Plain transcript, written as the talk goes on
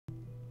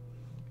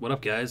What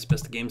up, guys?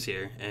 bestatgames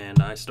here, and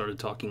I started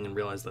talking and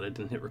realized that I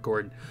didn't hit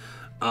record.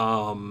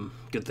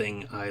 Good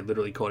thing I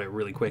literally caught it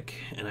really quick,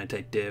 and I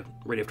typed it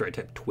right after I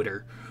typed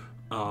Twitter,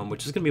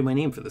 which is gonna be my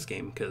name for this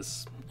game,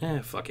 because,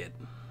 fuck it.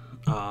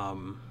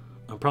 I'm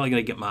probably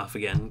gonna get Maf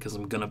again, because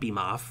I'm gonna be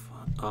Maf.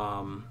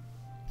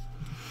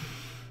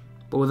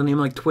 But with a name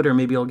like Twitter,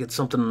 maybe I'll get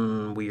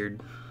something weird.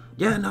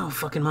 Yeah, no,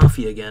 fucking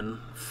Mafia again.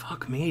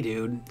 Fuck me,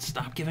 dude.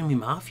 Stop giving me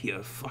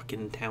Mafia,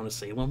 fucking town of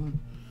Salem.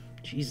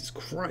 Jesus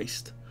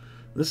Christ.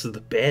 This is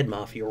the bad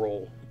Mafia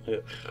role.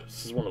 Ugh,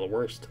 this is one of the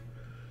worst.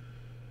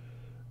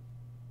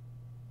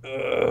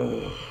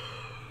 I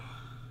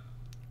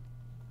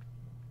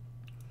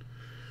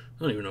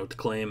don't even know what to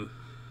claim.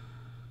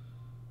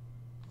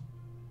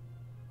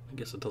 I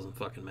guess it doesn't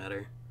fucking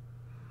matter.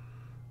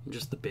 I'm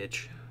just the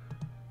bitch.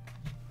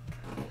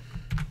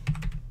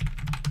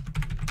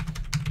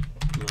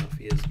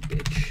 Mafia's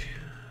bitch.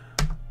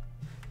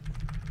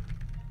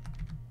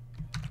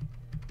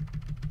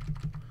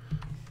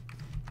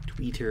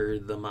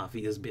 Tweeter the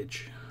Mafia's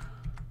bitch.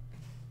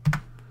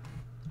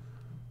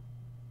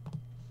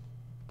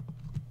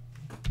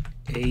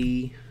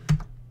 Hey,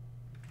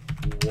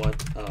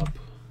 what up?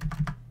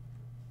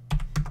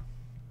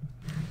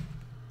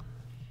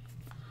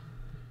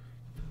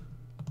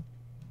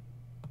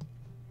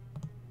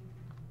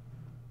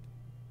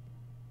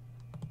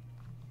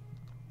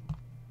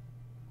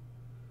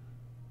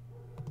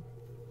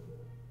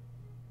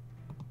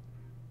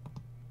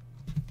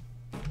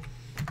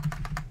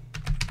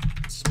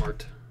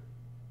 Smart.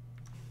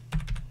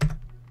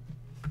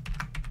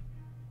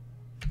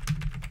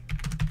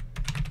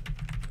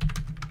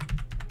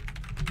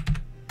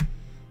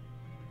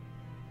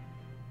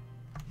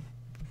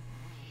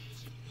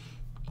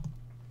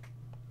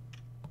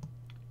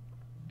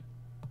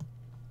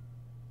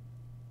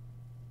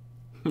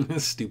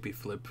 Stupid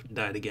Flip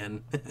died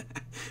again.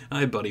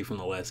 Hi, buddy from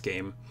the last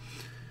game.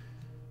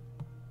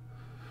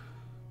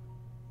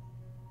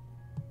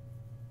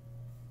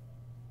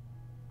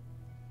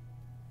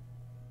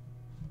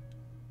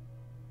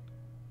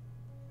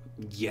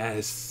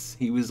 Yes,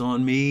 he was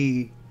on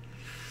me.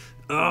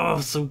 Oh,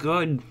 so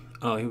good.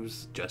 Oh, he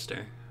was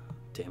Jester.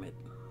 Damn it.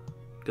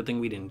 Good thing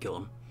we didn't kill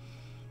him.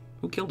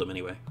 Who killed him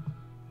anyway?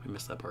 I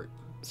missed that part.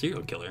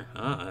 Serial killer.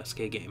 Ah,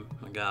 K.E.M.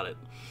 I got it.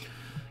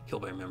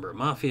 Killed by a member of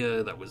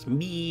Mafia. That was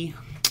me.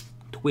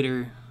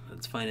 Twitter at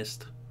its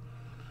finest.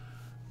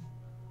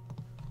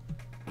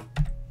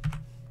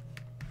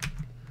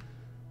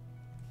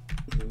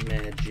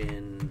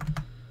 Imagine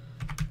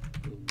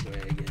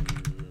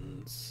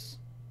wagons.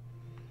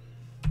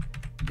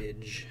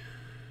 Bidge.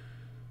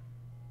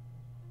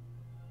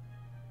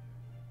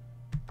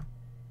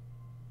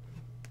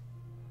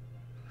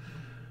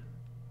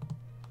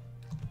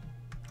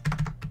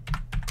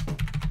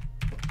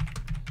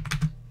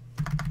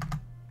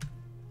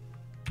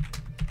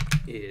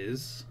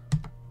 Is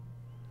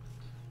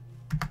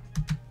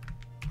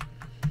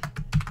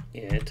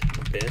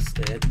at best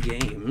at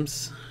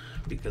games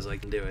because I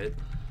can do it.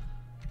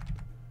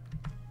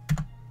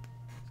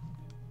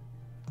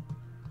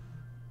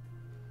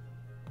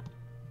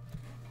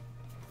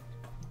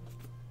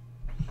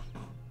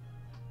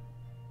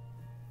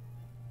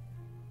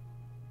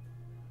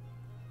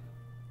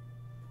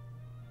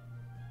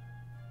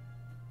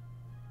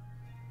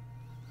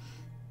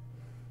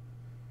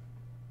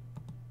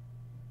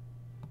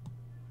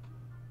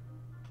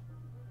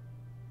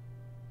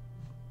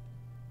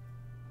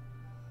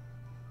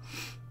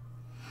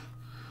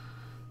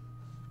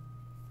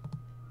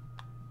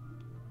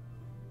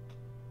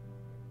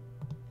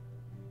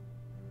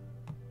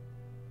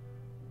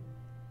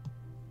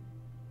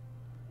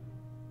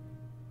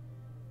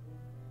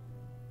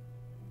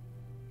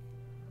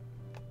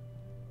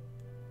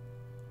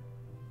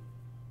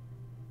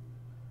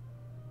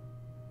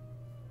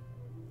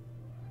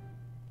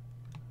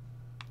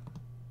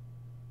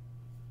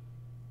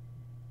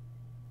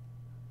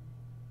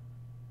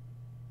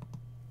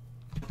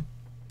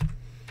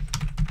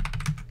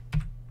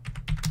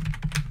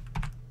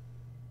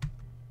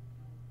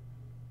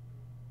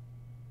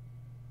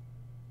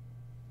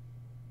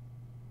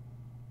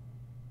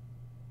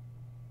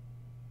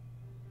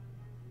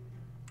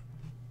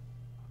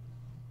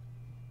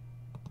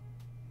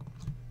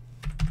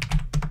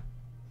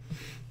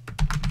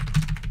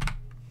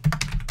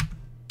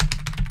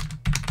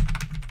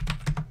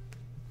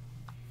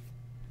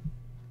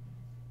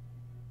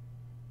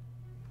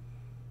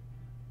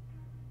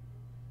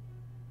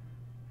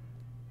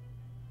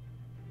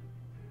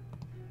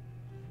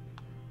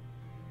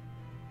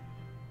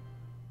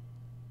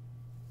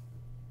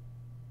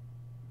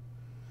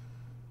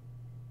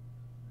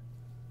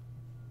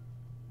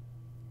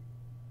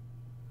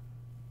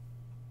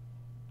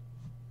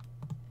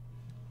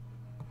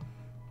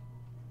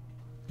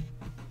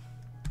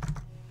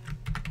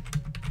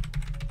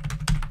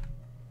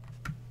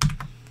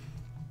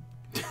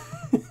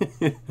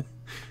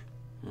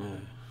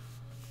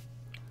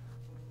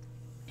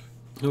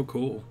 Oh,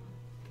 cool.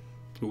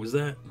 Who was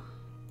that?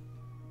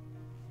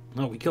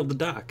 Oh, we killed the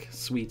doc.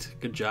 Sweet.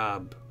 Good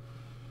job.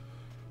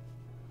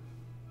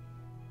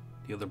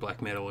 The other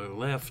blackmailer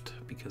left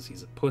because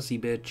he's a pussy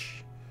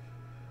bitch.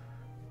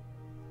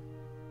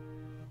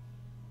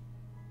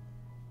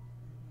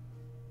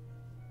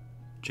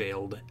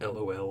 Jailed,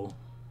 LOL.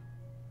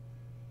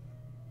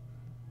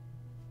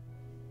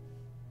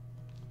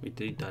 Wait,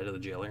 did he die to the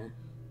jailer?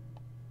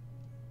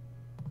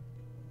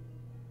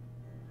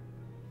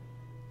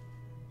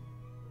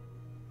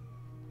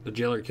 The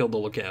jailer killed the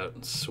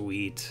lookout.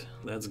 Sweet.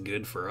 That's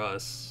good for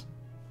us.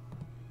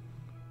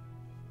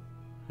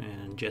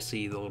 And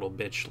Jesse, the little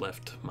bitch,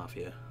 left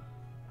Mafia.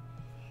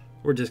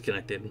 We're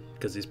disconnected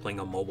because he's playing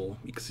on mobile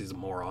because he's a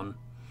moron.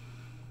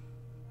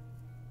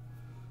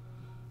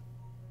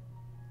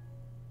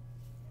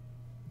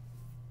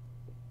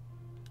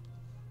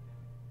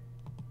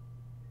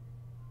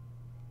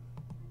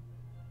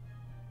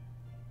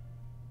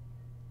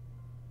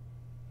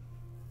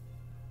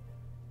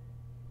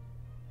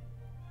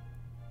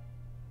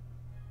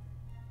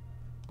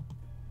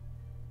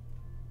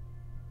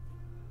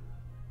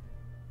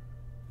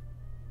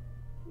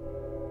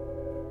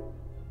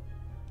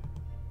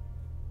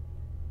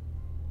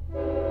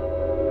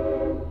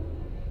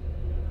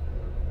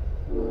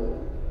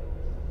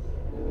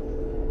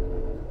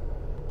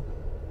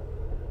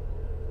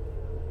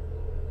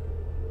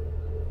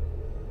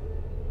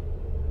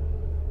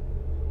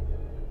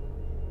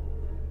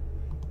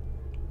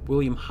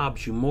 William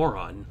Hobbs, you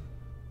moron.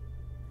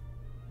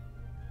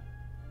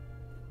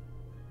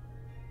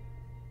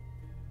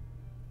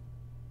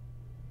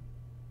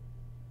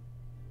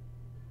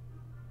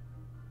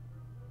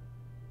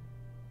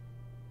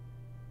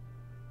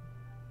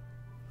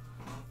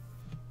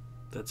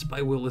 That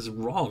spy will is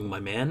wrong, my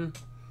man.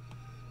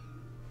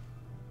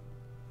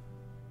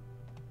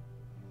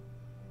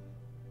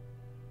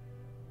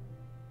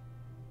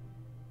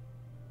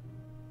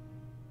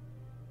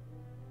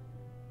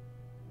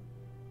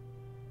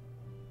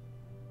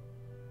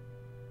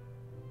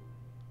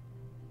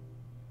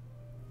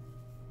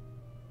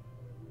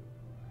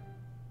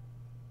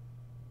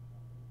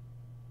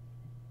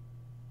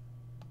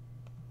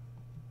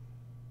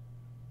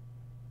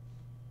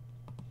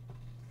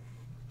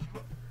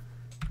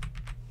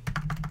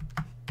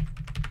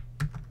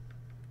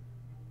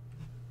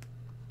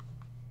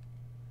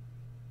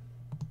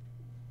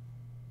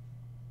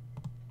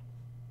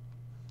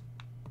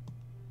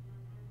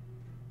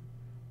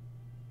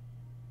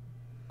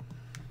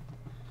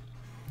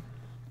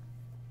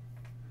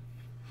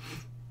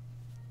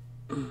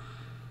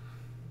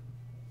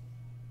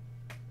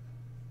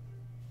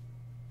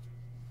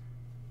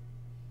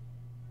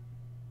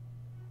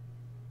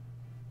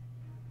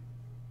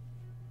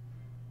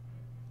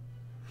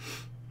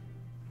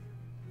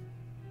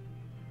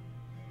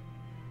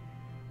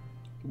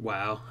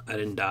 Wow, I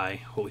didn't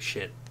die. Holy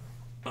shit.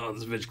 Oh,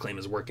 this Vig claim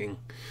is working.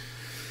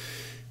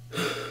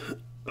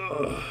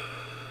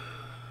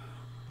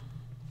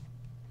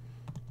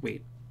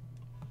 Wait.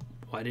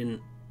 Why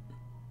didn't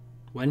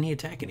he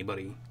attack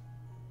anybody?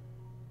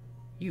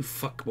 You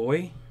fuck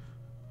boy.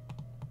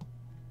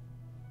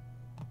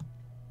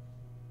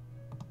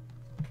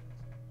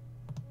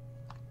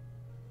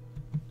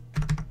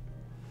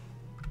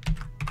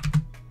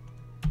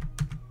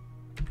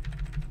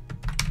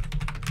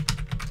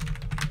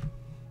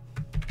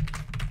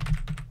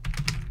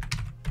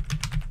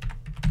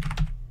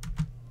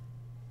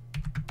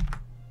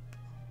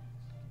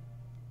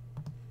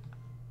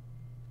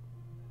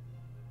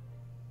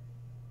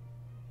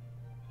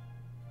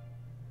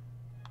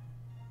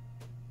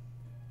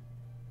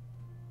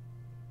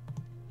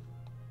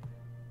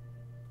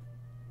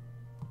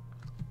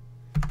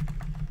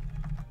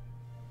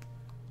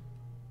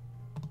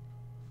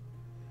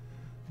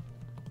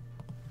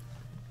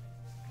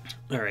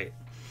 Alright.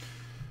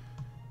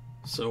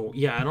 So,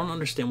 yeah, I don't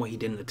understand why he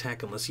didn't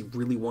attack unless he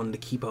really wanted to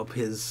keep up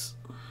his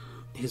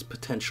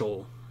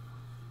potential.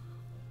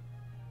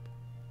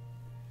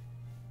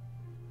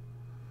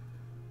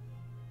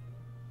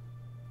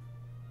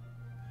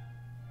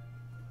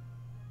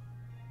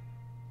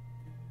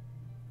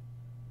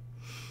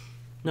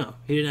 No,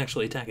 he didn't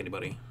actually attack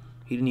anybody.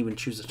 He didn't even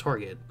choose a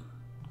target.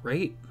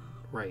 Right?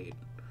 Right.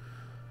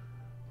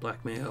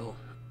 Blackmail.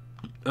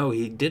 Oh,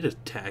 he did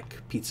attack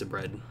Pizza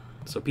Bread.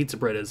 So Pizza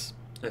Bread is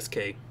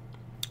SK.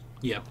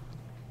 Yeah.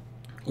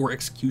 Or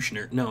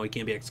Executioner. No, he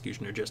can't be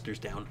Executioner. Jester's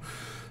down.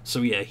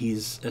 So yeah,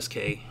 he's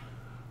SK.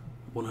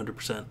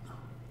 100%.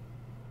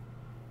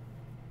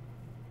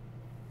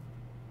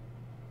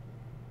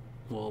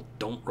 Well,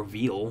 don't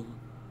reveal.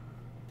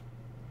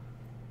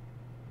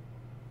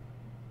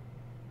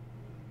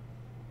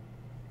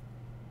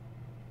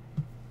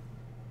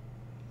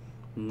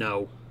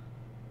 No.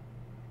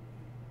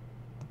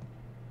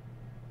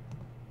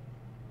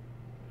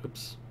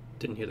 Oops.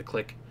 Didn't hear the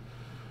click.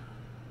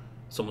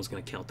 Someone's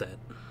gonna count that.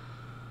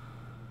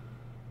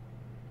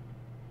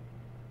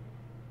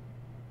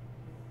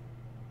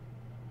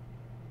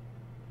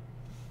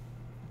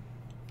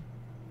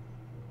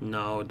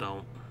 No,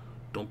 don't.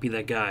 Don't be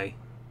that guy.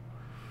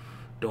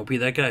 Don't be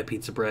that guy,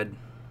 Pizza Bread.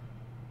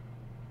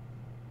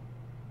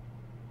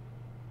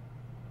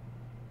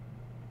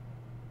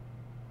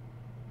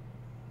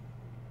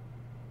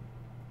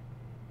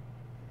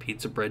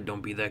 Pizza bread,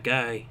 don't be that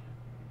guy.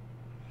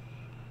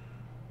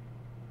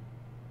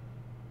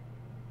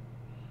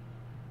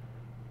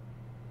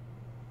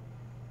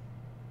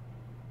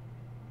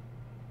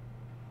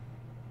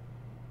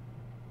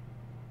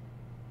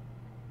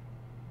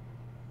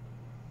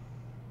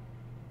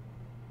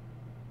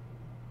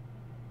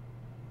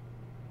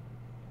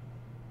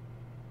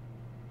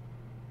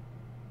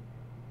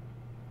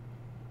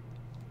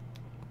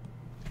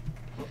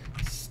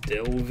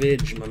 Still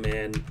Vidge, my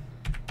man.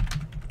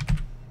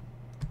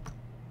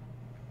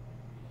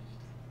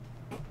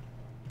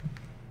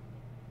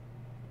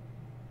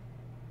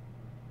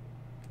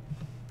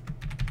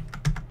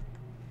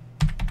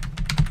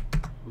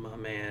 My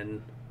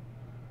man.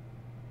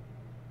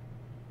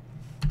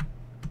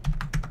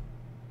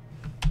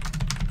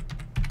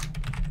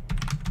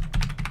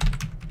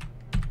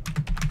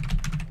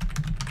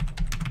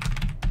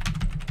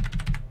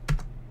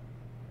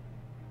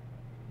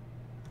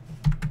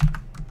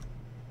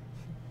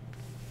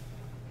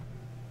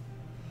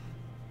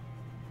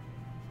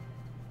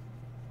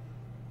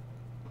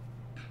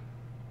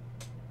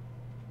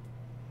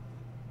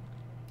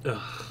 Ugh.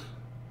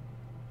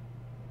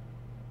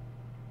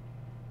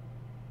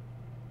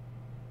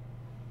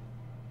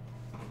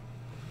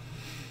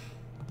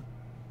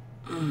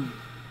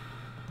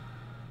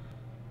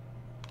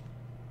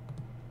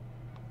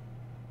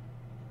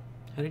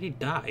 How did he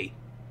die?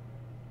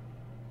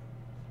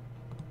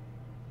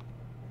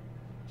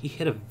 He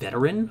hit a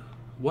veteran?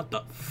 What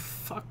the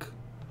fuck?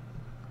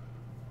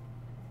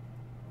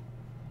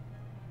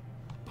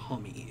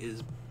 Pommy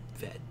is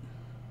vet.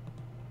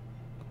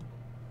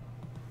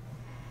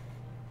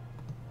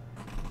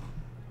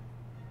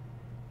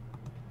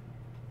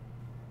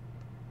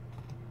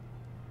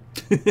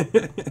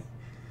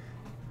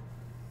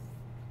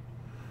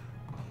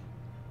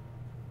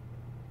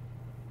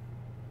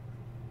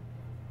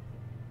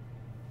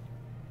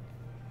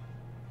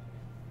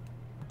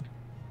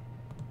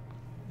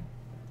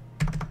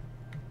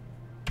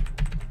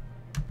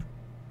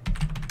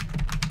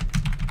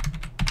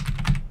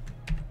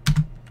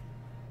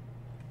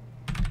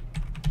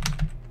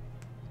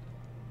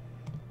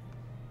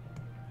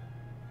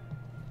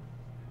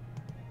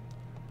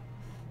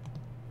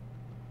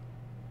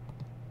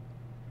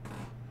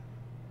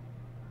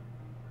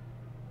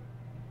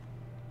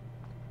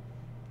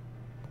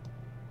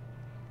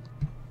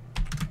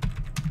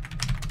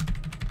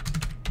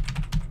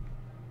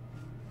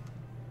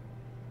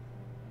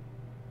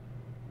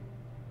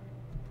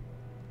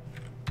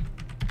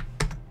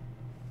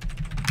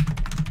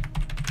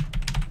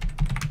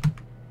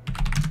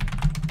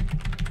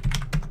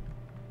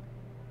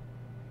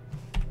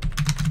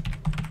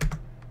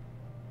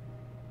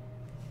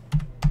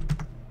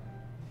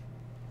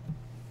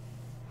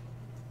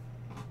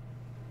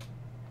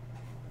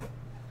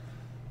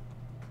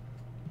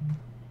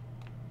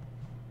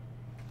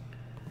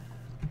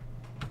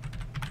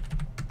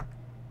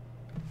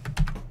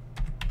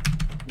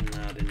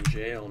 Not in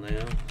jail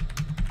now.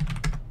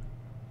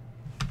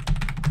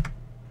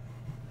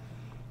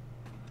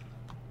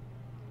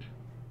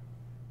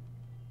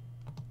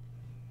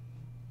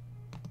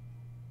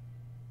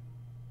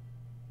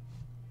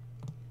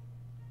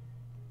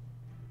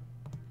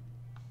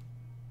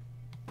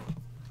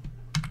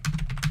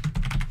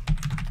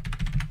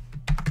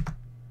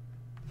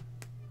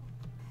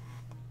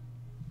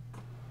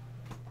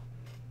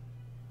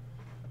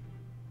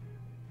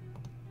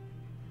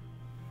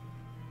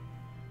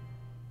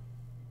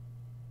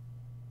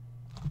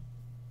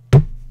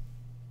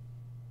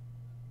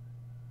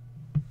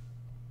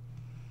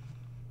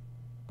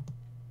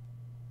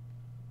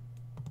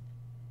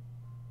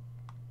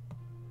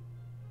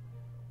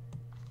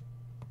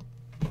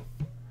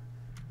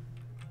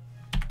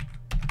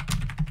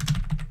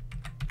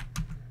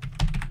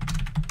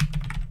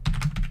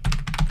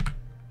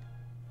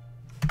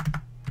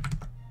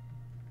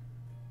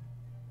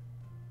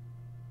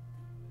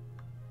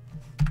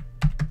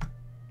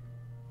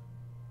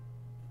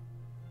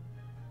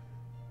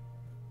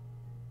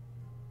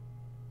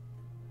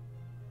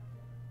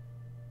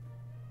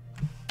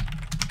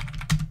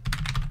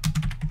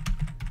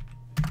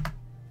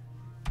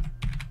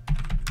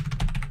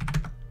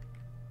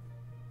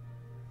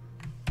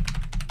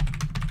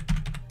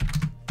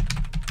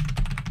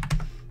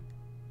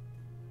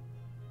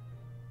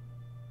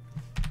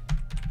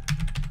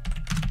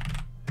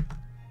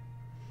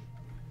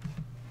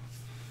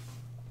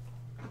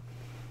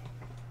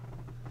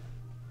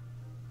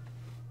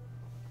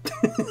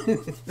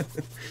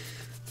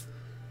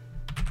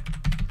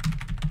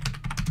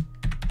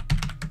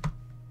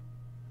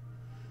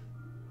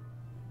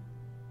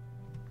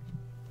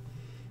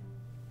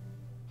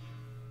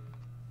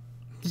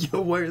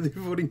 Yo, why are they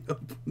voting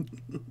up?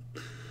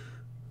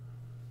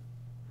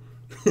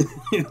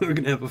 We're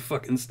gonna have a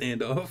fucking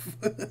standoff.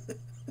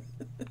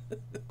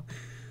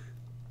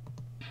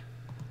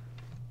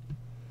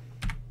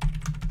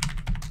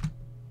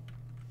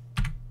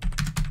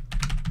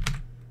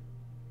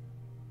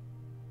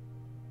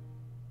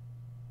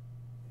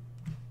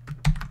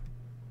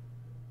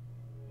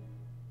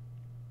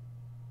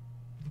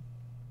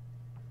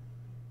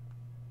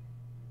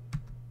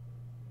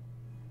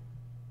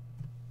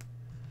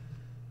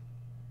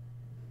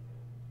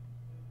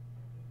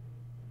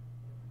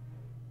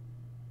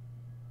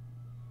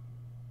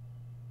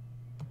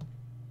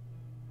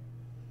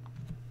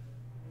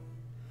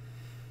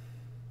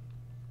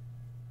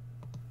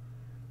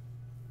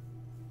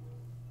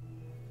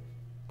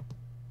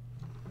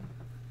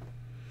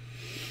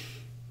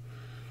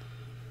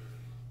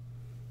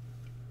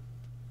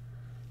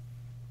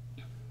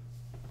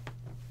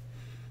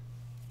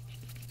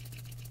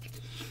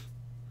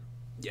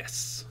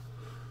 Yes.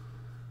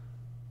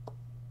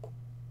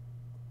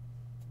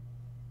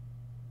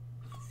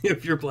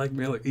 If your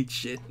blackmailer eats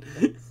shit.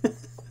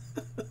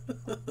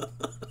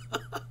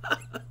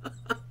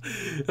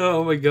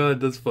 Oh my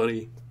god, that's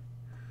funny.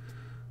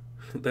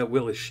 That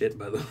will is shit,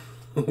 by the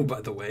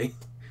by the way.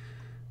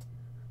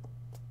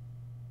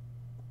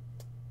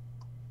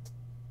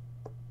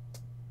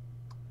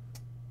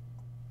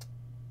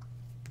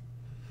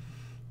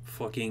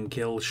 Fucking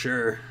kill,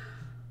 sure.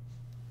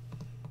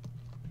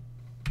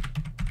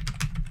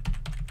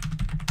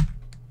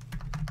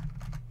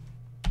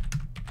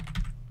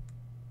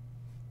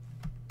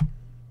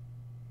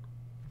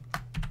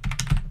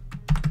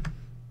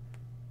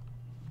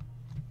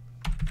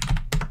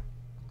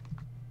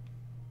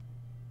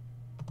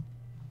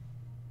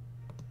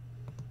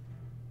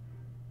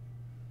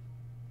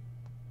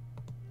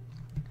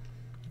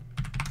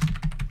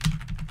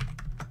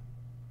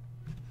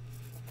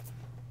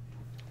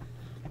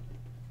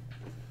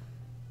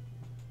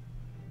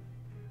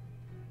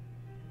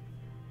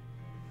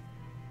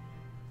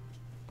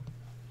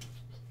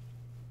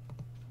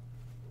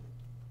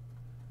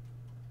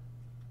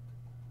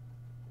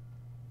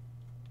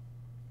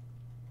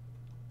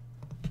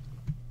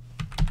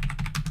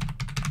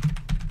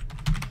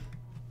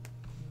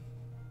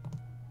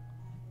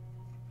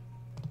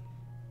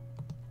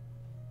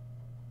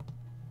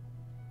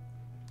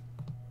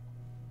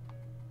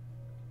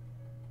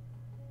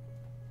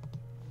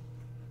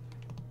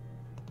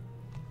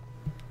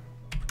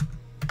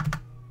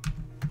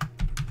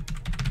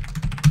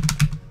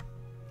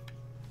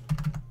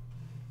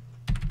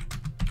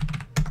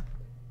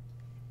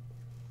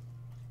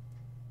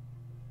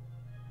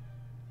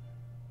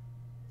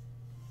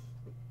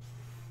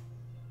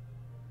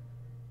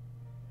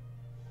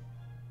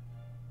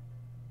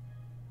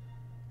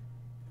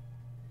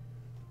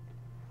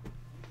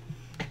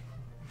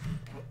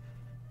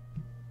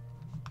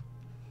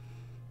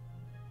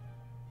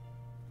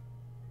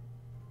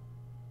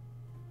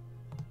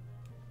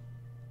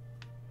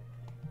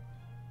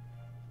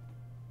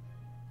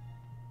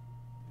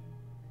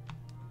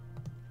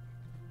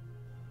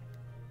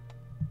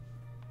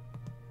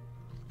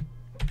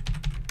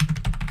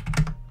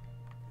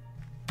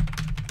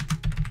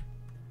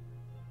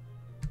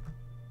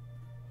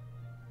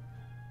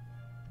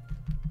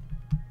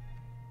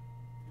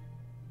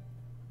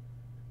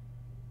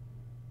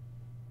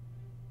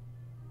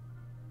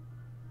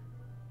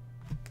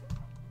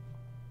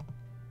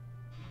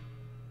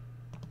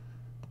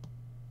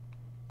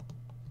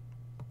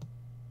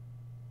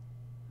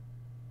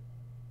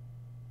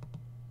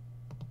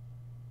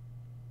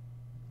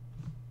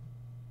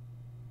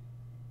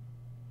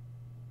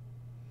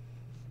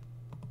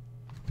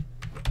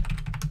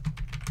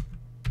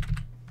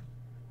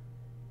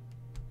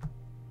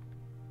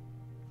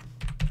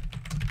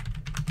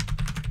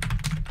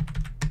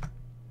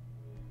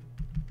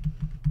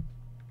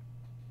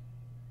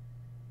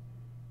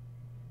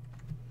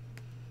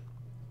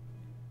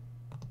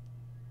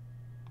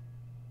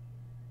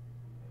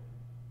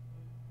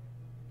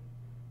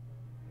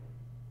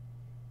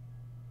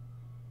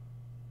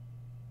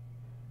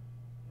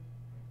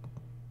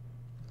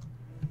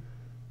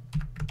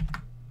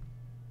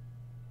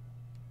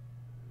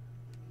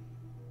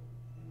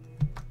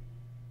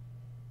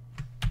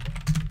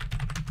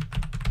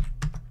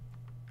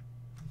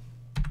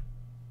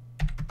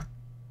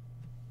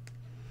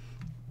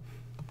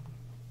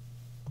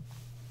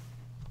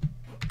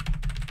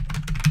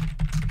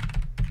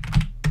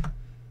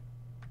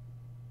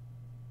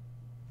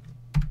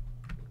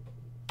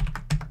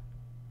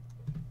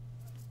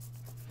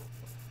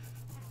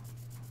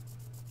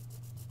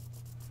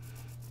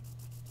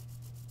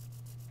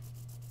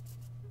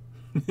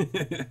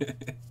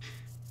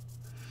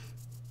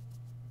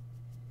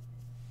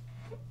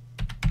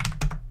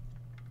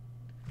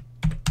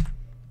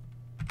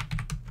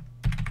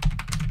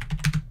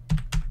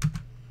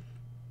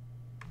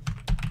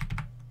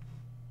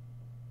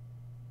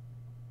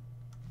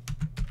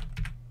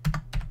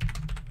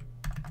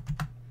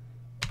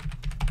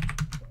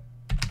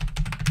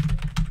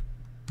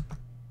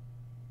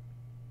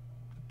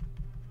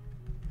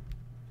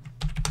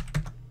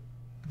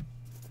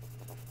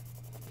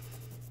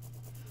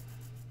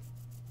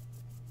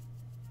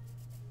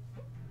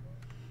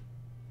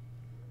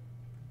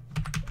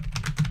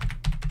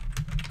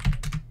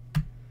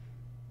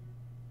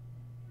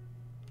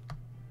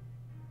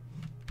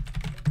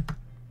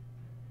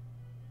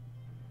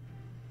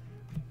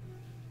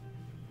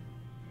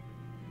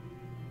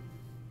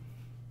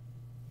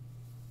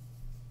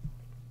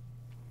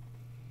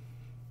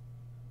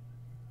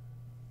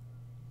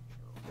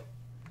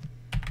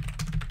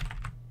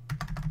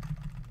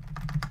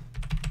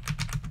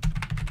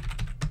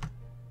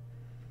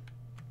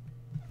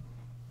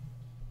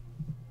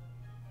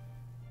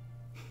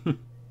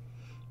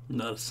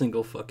 Not a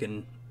single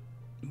fucking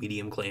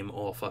medium claim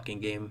all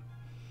fucking game.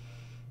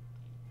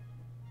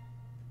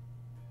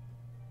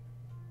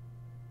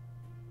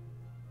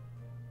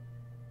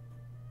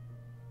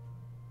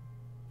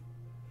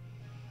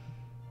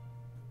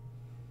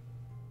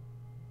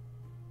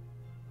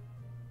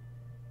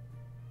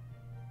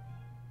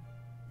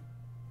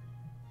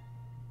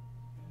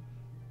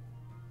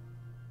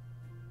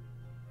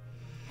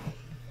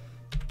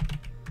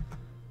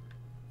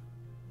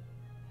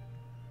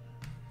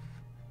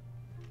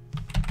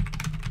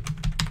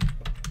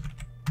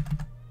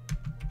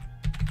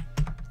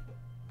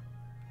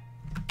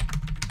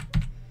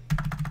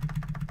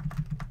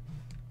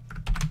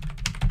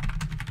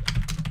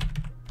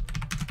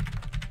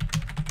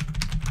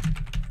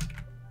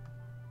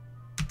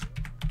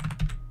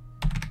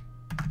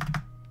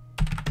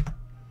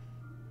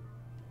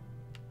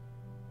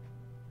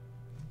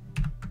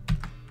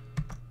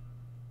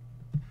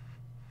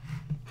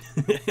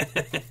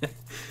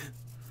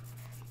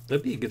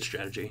 That'd be a good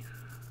strategy.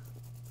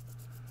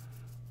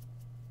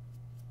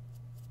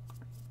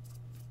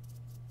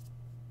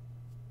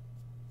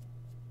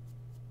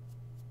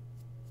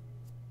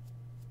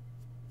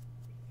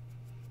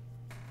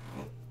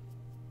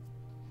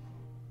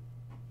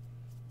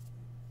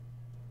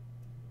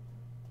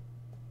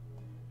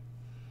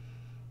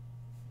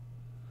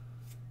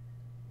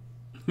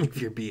 If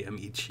your BM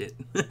eats shit.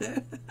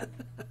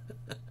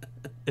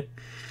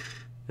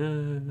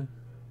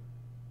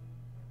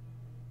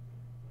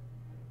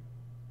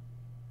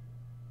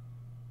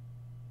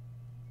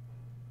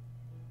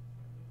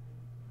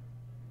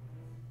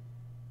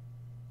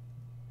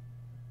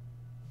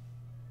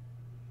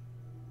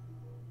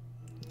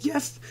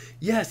 Yes,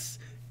 yes,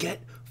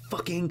 get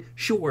fucking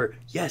sure.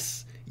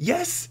 Yes,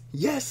 yes,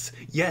 yes,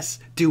 yes,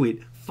 do it.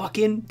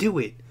 Fucking do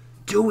it.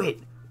 Do it.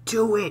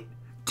 Do it.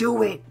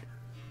 Do it.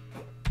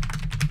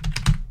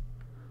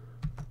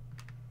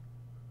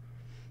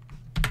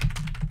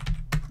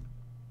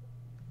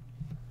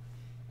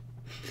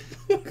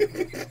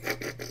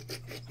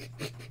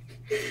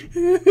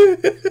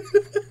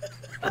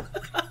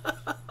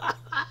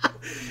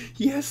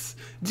 Yes,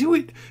 do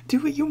it.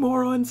 Do it, you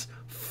morons.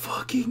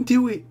 Fucking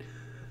do it.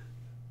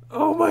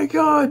 Oh my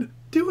god.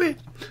 Do it.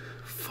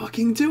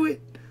 Fucking do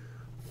it.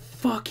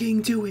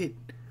 Fucking do it.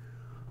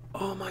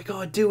 Oh my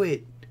god, do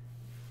it.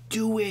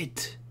 Do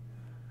it.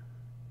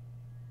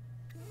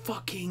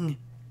 Fucking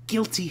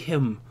guilty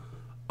him.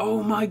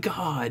 Oh my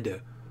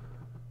god.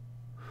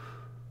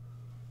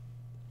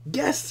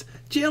 Yes,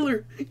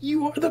 Jailer,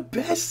 you are the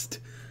best.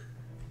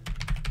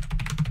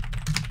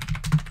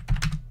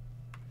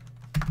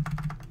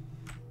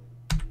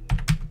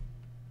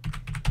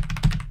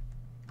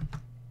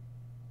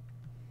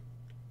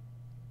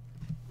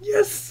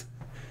 Yes.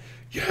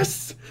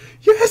 Yes.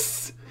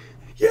 Yes.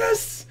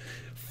 Yes.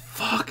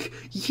 Fuck.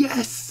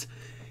 Yes.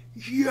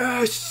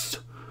 Yes.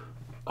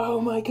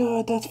 Oh my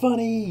god, that's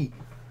funny.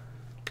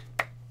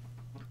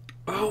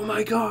 Oh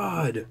my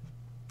god.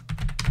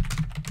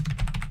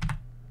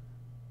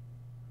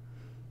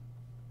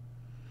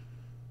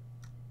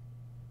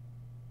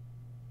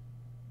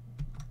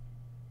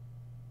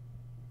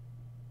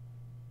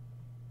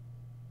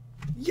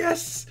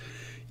 Yes.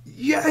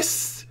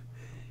 Yes.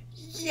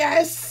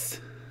 Yes.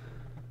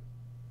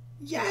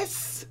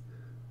 Yes.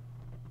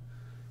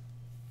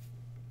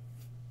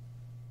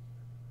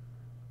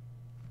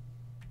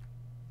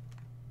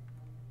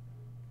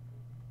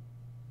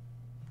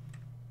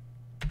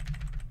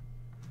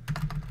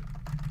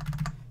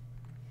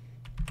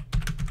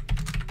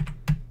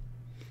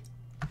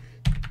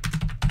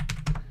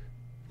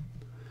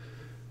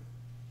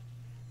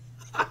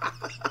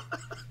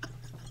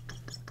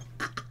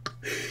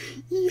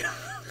 Yeah.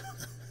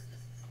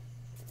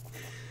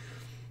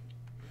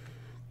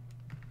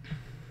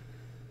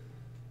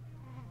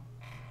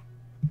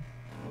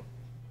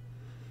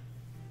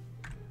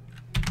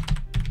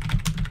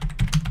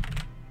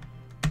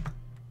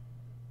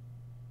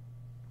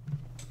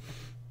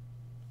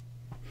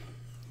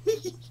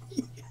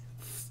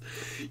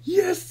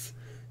 Yes.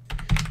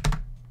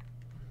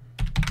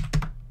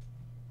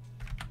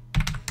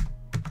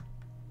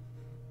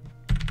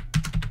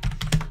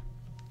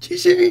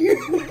 GG.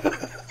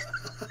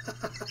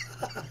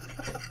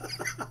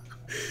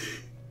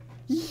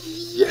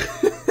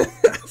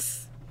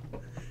 Yes.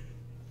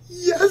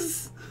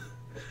 Yes.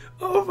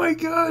 Oh my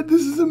god,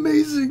 this is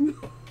amazing.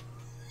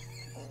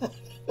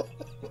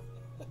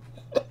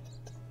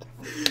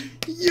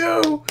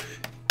 Yo,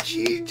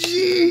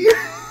 GG.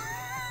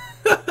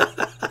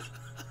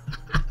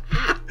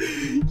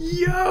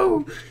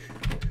 Yo.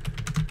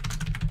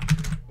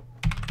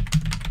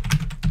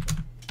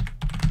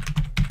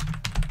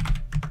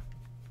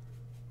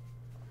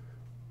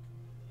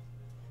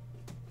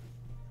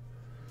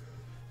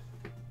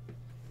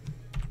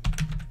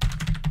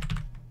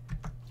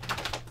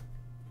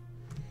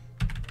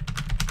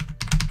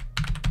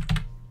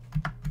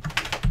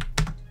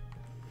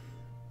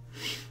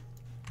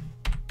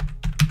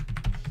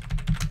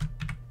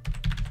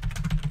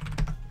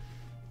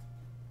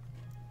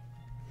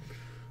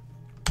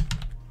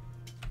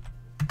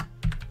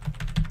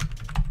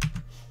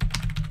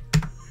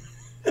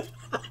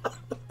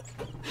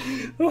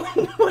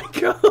 Oh my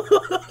god.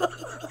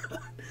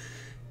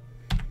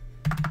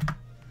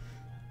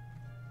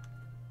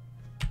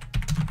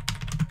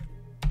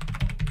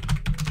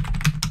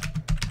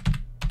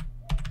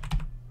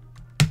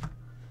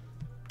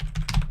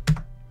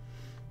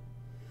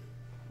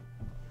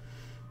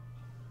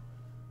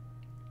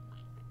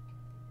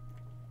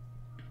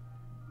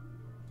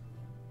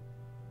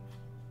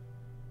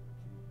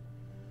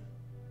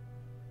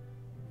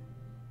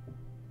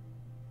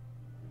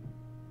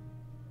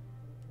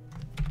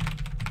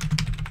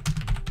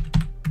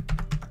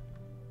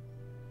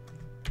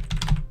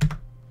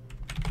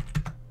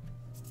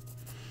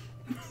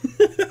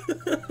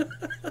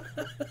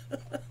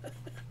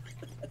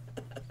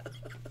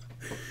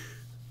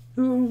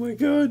 Oh my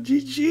god,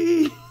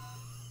 GG.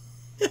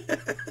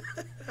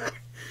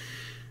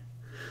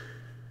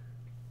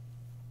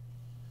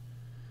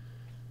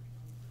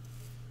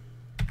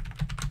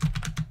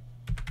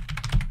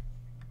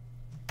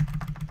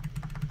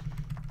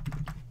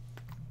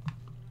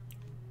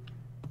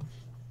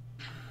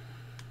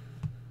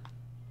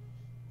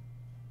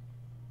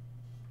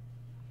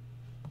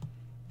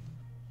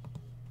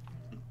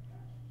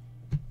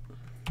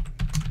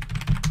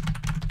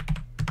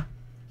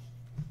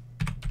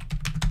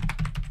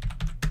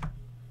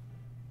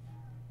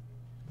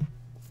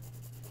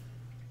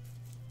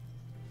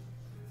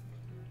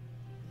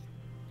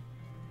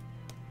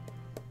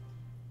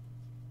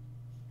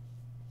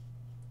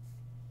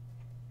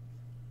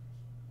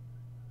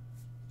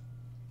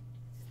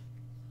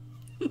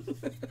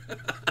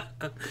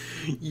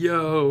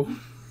 Yo.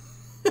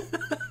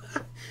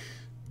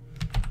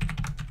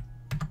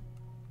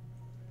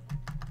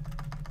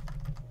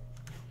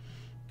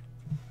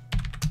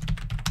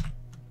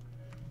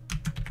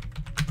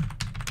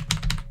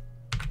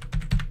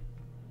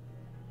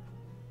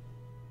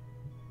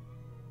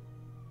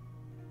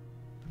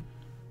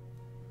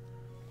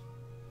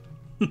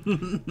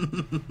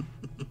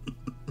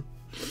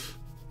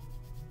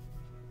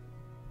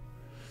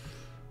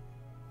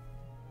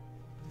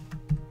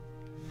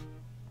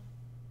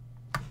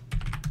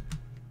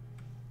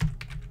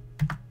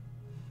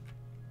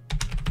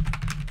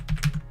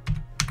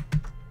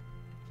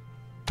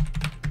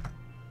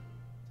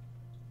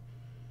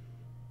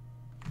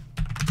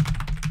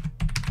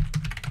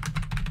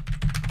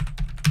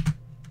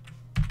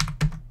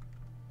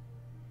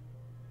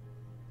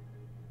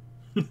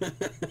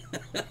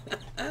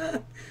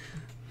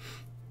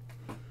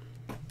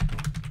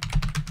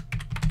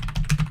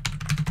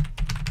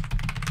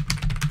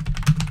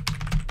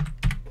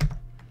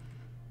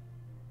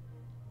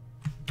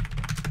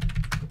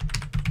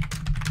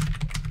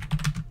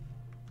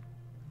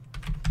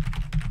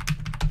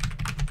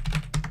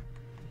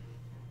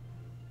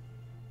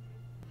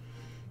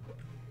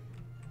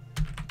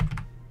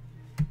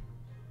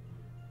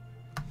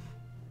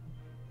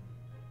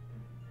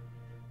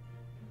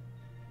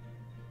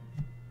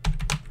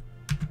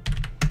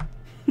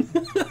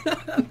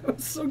 That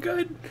was so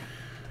good.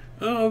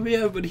 Oh,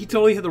 yeah, but he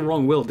totally had the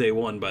wrong will day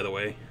one, by the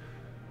way.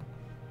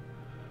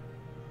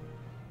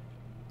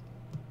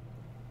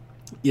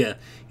 Yeah,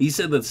 he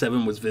said that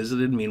 7 was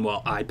visited.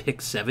 Meanwhile, I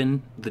picked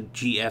 7. The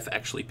GF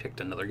actually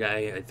picked another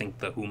guy, I think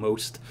the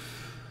Humost.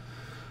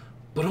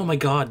 But oh my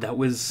god, that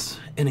was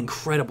an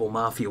incredible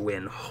Mafia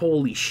win.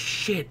 Holy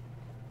shit.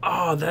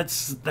 Oh,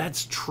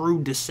 that's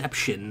true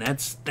deception.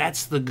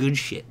 That's the good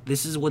shit.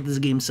 This is what this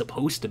game's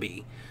supposed to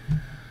be.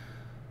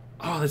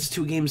 Oh, that's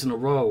 2 games in a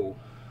row.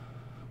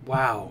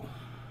 Wow.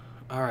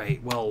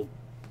 Alright, well,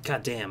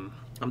 goddamn.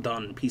 I'm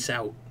done. Peace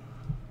out.